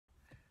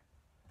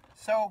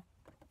So,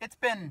 it's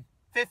been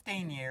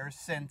 15 years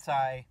since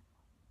I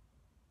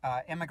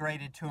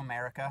immigrated to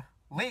America,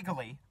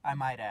 legally, I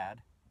might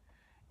add.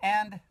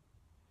 And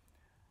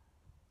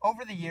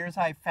over the years,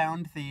 I've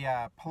found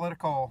the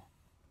political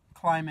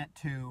climate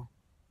to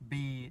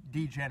be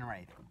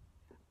degenerating.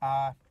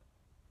 I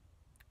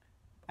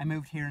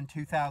moved here in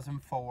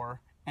 2004,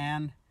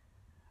 and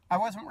I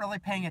wasn't really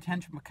paying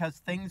attention because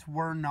things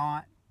were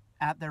not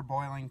at their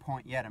boiling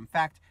point yet. In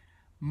fact,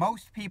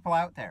 most people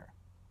out there,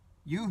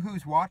 you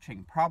who's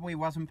watching, probably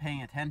wasn't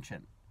paying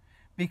attention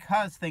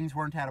because things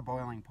weren't at a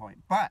boiling point.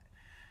 But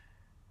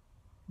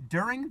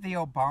during the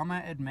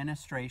Obama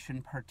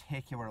administration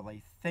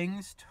particularly,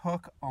 things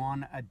took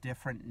on a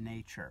different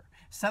nature.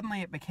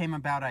 Suddenly it became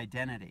about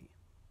identity.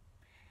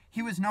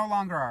 He was no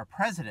longer our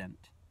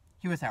president,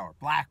 he was our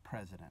black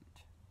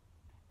president.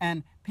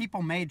 And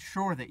people made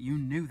sure that you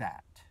knew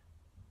that.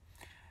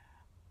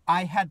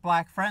 I had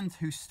black friends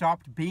who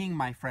stopped being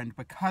my friend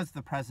because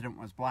the president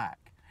was black.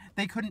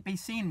 They couldn't be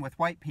seen with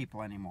white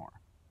people anymore.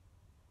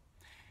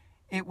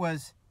 It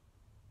was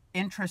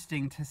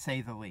interesting to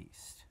say the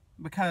least,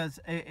 because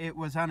it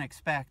was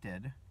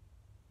unexpected.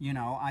 You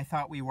know, I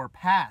thought we were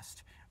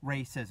past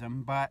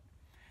racism, but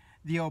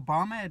the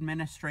Obama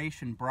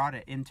administration brought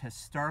it into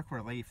stark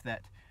relief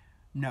that,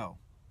 no,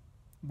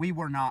 we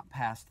were not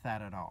past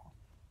that at all.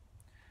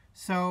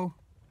 So,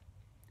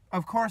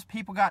 of course,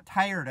 people got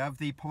tired of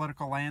the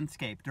political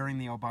landscape during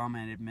the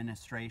Obama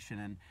administration,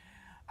 and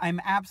I'm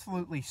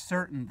absolutely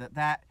certain that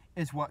that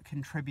is what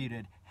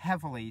contributed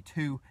heavily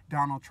to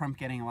Donald Trump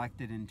getting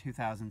elected in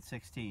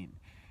 2016.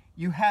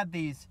 You had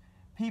these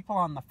people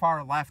on the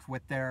far left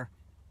with their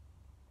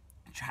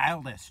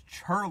childish,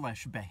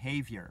 churlish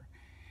behavior,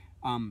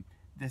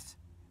 this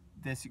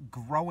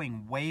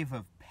growing wave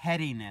of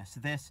pettiness,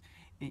 this,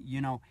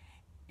 the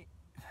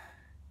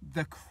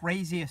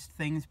craziest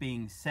things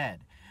being said.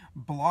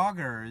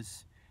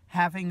 Bloggers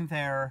having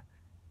their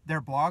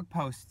blog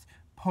posts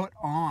put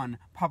on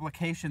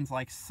publications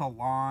like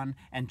Salon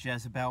and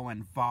Jezebel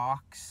and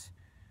Vox.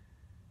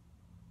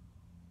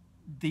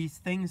 These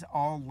things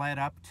all led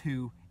up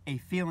to a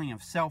feeling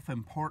of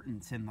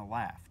self-importance in the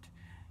left.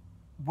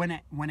 When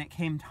it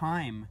came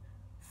time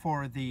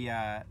for the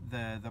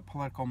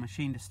political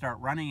machine to start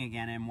running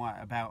again in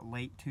about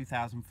late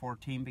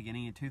 2014,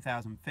 beginning of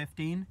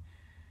 2015,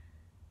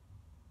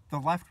 the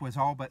left was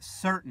all but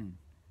certain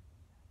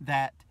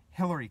that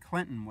Hillary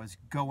Clinton was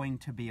going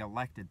to be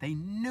elected. They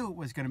knew it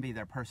was going to be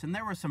their person.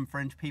 There were some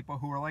fringe people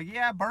who were like,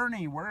 yeah,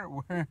 Bernie,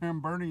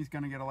 Bernie's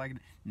going to get elected.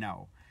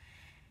 No.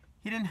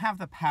 He didn't have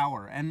the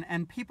power.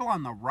 And people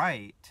on the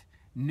right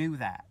knew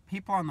that.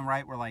 People on the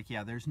right were like,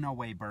 yeah, there's no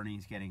way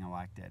Bernie's getting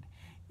elected.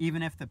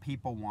 Even if the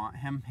people want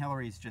him,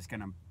 Hillary's just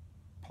going to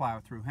plow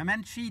through him.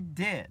 And she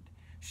did.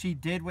 She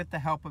did with the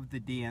help of the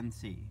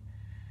DNC,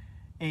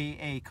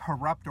 a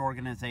corrupt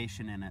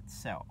organization in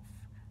itself.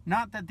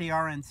 Not that the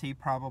RNC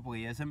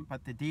probably isn't,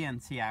 but the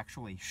DNC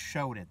actually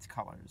showed its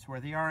colors,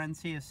 where the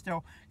RNC is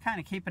still kind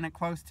of keeping it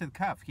close to the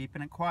cuff,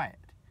 keeping it quiet.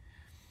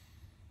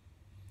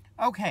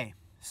 Okay,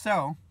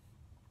 so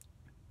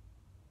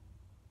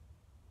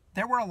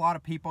there were a lot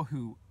of people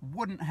who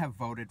wouldn't have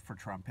voted for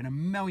Trump in a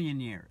million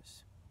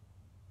years.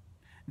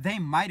 They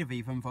might have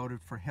even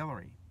voted for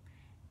Hillary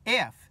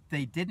if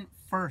they didn't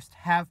first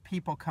have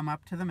people come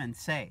up to them and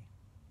say,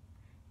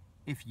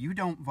 if you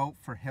don't vote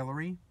for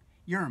Hillary,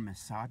 you're a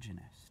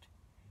misogynist.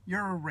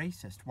 You're a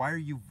racist.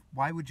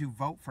 Why would you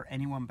vote for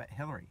anyone but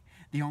Hillary?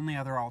 The only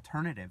other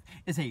alternative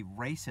is a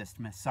racist,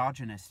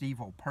 misogynist,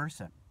 evil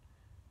person.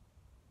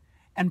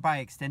 And by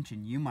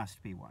extension, you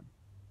must be one.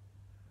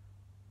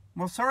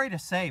 Well, sorry to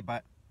say,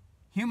 but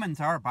humans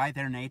are, by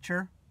their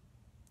nature,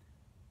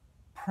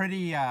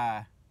 pretty,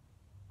 oh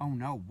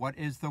no, what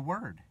is the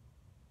word?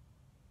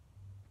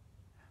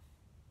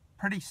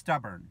 Pretty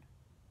stubborn.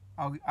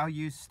 I'll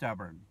use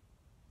stubborn.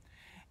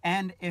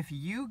 And if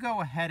you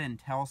go ahead and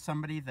tell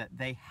somebody that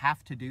they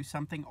have to do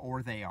something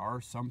or they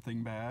are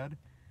something bad,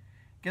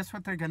 guess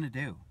what they're going to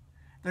do?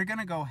 They're going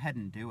to go ahead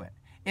and do it.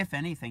 If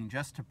anything,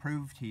 just to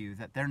prove to you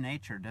that their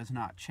nature does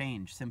not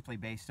change simply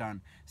based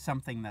on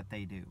something that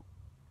they do.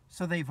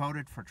 So they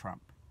voted for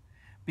Trump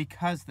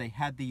because they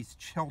had these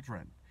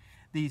children,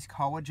 these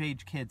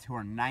college-age kids who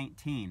are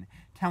 19,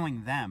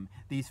 telling them,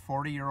 these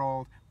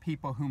 40-year-old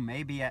people who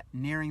may be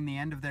nearing the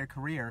end of their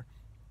career,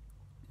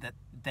 that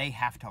they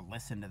have to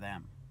listen to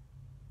them.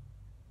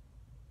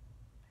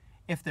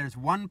 If there's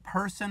one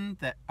person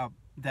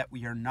that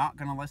we are not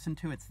going to listen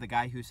to, it's the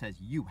guy who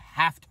says, you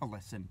have to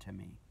listen to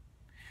me.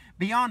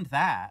 Beyond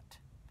that,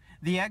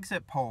 the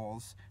exit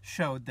polls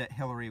showed that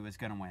Hillary was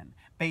going to win,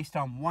 based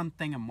on one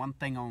thing and one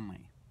thing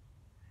only.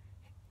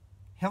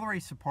 Hillary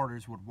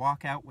supporters would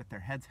walk out with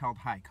their heads held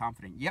high,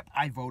 confident, yep,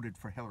 I voted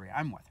for Hillary,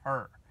 I'm with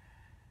her.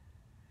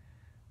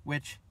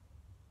 Which,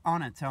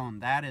 on its own,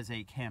 that is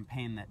a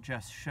campaign that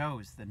just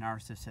shows the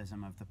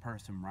narcissism of the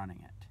person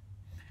running it.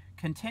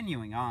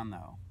 Continuing on,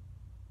 though,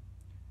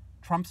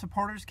 Trump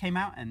supporters came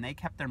out and they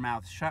kept their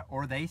mouths shut,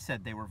 or they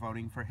said they were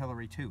voting for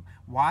Hillary too.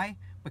 Why?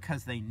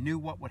 Because they knew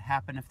what would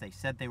happen if they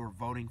said they were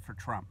voting for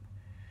Trump.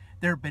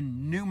 There have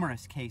been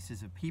numerous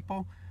cases of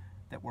people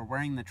that were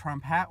wearing the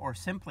Trump hat or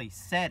simply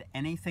said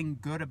anything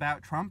good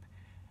about Trump,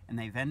 and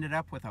they've ended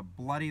up with a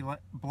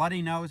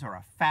bloody nose or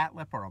a fat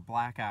lip or a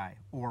black eye,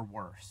 or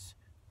worse.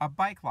 A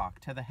bike lock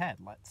to the head,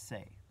 let's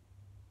say.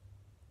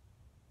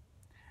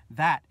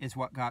 That is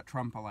what got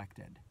Trump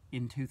elected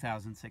in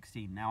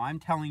 2016. Now, I'm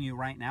telling you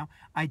right now,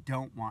 I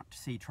don't want to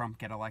see Trump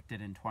get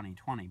elected in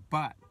 2020,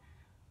 but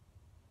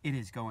it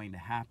is going to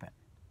happen.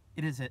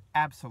 It is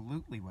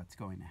absolutely what's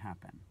going to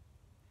happen.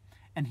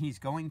 And he's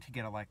going to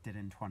get elected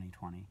in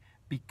 2020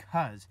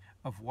 because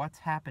of what's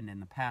happened in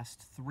the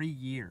past 3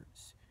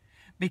 years.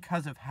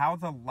 Because of how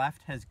the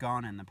left has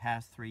gone in the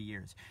past 3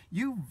 years.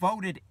 You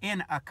voted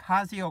in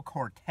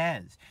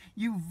Ocasio-Cortez.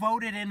 You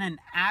voted in an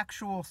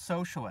actual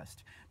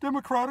socialist.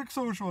 Democratic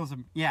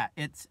socialism. Yeah,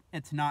 it's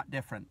not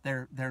different.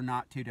 They're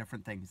not two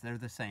different things. They're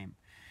the same.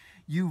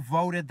 You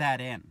voted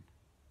that in.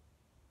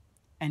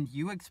 And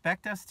you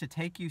expect us to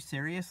take you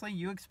seriously?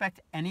 You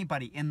expect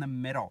anybody in the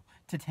middle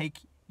to take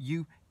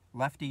you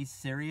lefties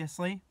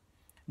seriously?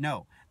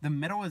 No. The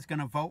middle is going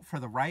to vote for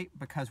the right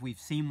because we've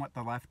seen what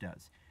the left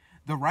does.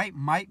 The right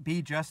might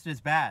be just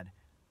as bad,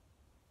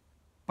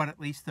 but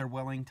at least they're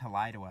willing to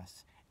lie to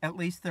us. At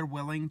least they're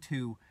willing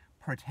to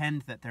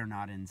pretend that they're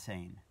not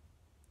insane.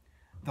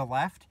 The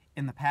left,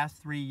 in the past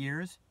 3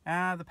 years,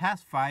 the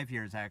past 5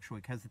 years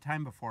actually, because the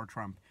time before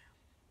Trump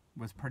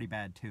was pretty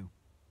bad too.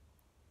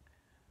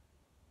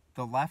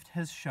 The left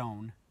has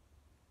shown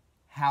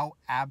how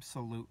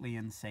absolutely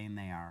insane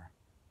they are.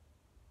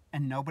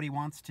 And nobody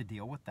wants to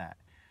deal with that.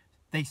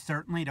 They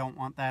certainly don't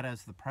want that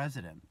as the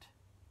president.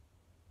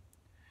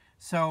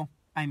 So,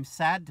 I'm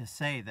sad to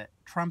say that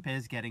Trump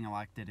is getting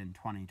elected in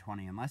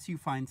 2020. Unless you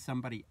find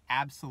somebody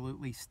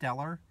absolutely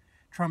stellar,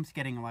 Trump's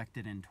getting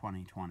elected in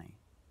 2020.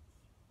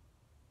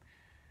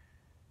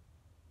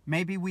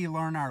 Maybe we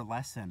learn our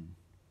lesson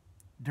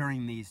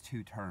during these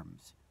 2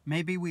 terms.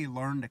 Maybe we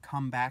learn to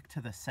come back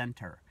to the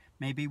center.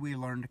 Maybe we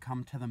learn to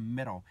come to the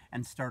middle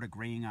and start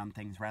agreeing on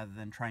things rather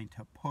than trying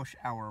to push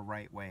our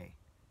right way.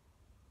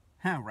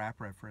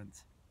 Rap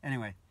reference.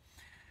 Anyway.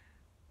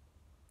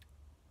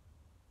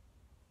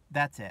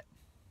 That's it.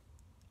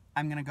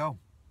 I'm going to go.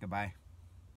 Goodbye.